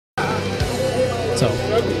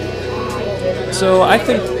So I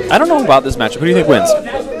don't know about this matchup. Who do you think wins?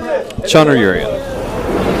 Chun or Urien?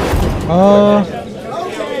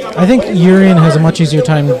 I think Urien has a much easier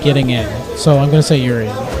time getting in, so I'm going to say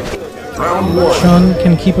Urien. Chun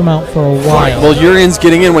can keep him out for a while. Well, Urien's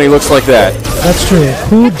getting in when he looks like that. That's true.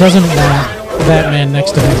 Who doesn't want that man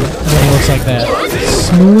next to him when he looks like that?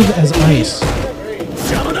 Smooth as ice.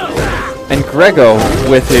 And Greggo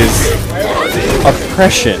with his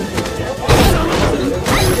oppression.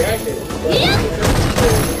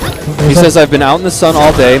 He says, I've been out in the sun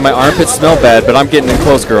all day. My armpits smell bad, but I'm getting in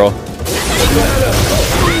close, girl.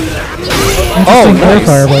 Interesting air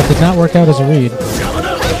fireball did not work out as a read.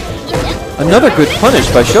 Another good punish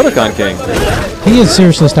by Shotokan King. He has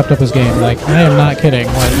seriously stepped up his game. Like, I am not kidding.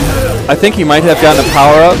 Like, I think he might have gotten a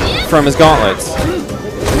power-up from his gauntlets.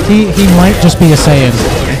 He might just be a Saiyan.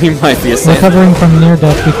 He might be a Saiyan. Recovering from near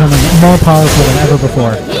death, becoming more powerful than ever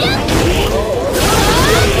before.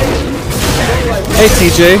 Hey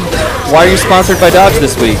TJ, why are you sponsored by Dodge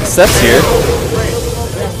this week? Seth's here.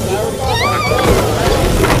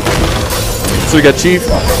 So we got Chief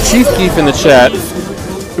Geef in the chat,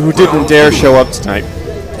 who didn't dare show up tonight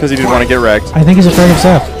because he didn't want to get wrecked. I think he's afraid of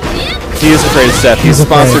Seth. He is afraid of Seth. He's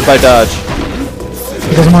sponsored by Dodge.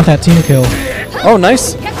 He doesn't want that team kill. Oh,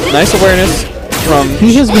 nice awareness from.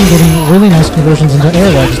 He has been getting really nice conversions into air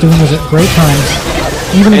legs, doing those at great times.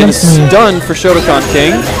 Even against me. Stun for Shotokan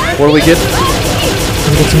King. What do we get?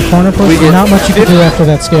 We get some corner push. Not much you can do after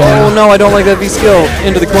that skill. Oh no, I don't like that V skill.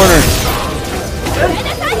 Into the corner.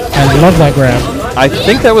 I love that grab. I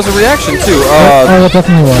think that was a reaction too. Oh, it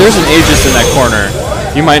definitely was. There's an Aegis in that corner.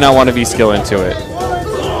 You might not want to V skill into it.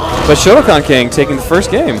 But Shotokan King taking the first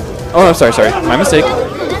game. Oh, no, sorry. My mistake.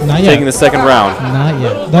 Not yet. Taking the second round. Not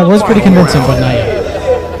yet. That was pretty convincing, but not yet.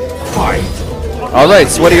 All right,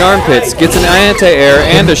 Sweaty Armpits gets an anti-air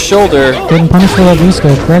and a shoulder. Getting punished for that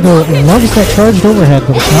V-scope. Greggo loves that charged overhead,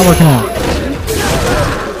 but it's not working out.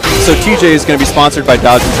 So TJ is going to be sponsored by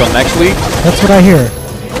Dodge until next week? That's what I hear.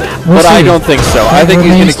 But I don't think so. I think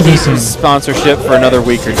he's going to keep his sponsorship for another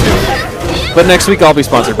week or two. But next week I'll be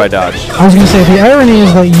sponsored by Dodge. I was going to say, the irony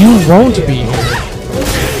is that you won't be here.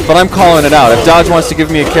 But I'm calling it out. If Dodge wants to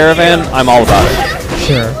give me a caravan, I'm all about it.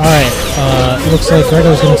 Sure. All right. It looks like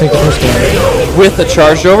Greggo's going to take the first game. With a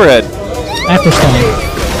charged overhead. After stunning.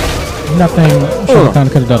 Nothing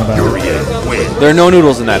Shotokan could have done about it. There are no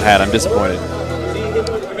noodles in that hat. I'm disappointed.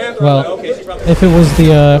 Well, if it was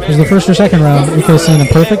the first or second round, we could have seen a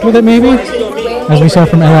perfect with it, maybe, as we saw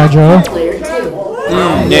from L.I. Joe.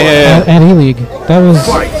 Yeah. At E-League. That was...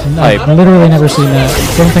 I've literally never seen that.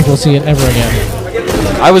 Don't think we'll see it ever again.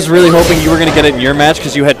 I was really hoping you were going to get it in your match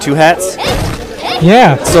because you had two hats.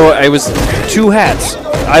 Yeah. So I was 2 hats.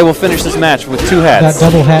 I will finish this match with 2 hats.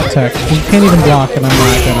 That double hat tech. You can't even block, and I'm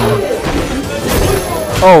not gonna...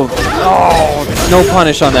 Oh, no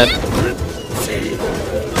punish on that.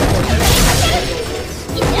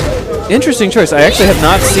 Interesting choice. I actually have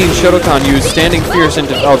not seen Shotokan use Standing Fierce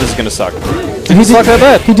into... Oh, this is going to suck. Didn't suck that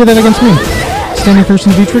bad. He did that against me. Standing Fierce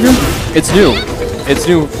into V-trigger? It's new. It's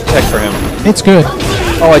new tech for him. It's good.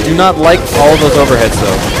 Oh, I do not like all of those overheads,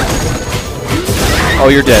 though. Oh,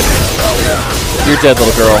 you're dead. You're dead,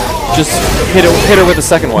 little girl. Just hit her with the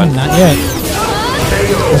second one. Not yet.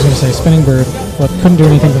 I was going to say Spinning Bird, but couldn't do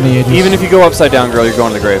anything from the Aegis. Even if you go upside down, girl, you're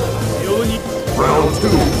going to the grave.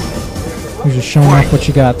 You're just showing off what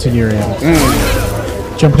you got to Urien.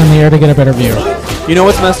 Jumping in the air to get a better view. You know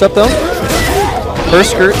what's messed up, though? Her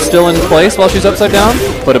skirt's still in place while she's upside down,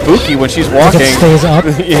 but Ibuki, when she's walking... It stays up.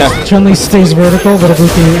 Yeah. Chun-Li stays vertical, but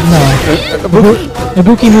Ibuki, no.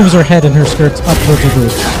 Ibuki moves her head and her skirt's up towards her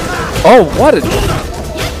boots. Oh, what a...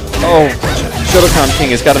 Oh, Shotokan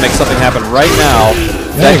King has got to make something happen right now.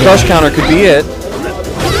 That crush counter could be it.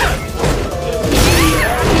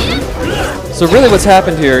 So really what's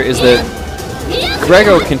happened here is that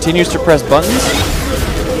Greggo continues to press buttons,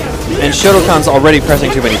 and Shotokan's already pressing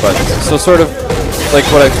too many buttons. So sort of like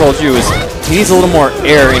what I told you is he needs a little more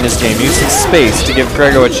air in his game. He needs some space to give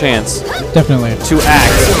Greggo a chance Definitely. to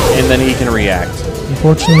act, and then he can react.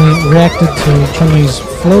 Unfortunately, reacted to Chun-Li's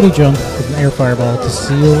floaty jump with an air fireball to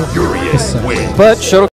seal his set. But Shotokan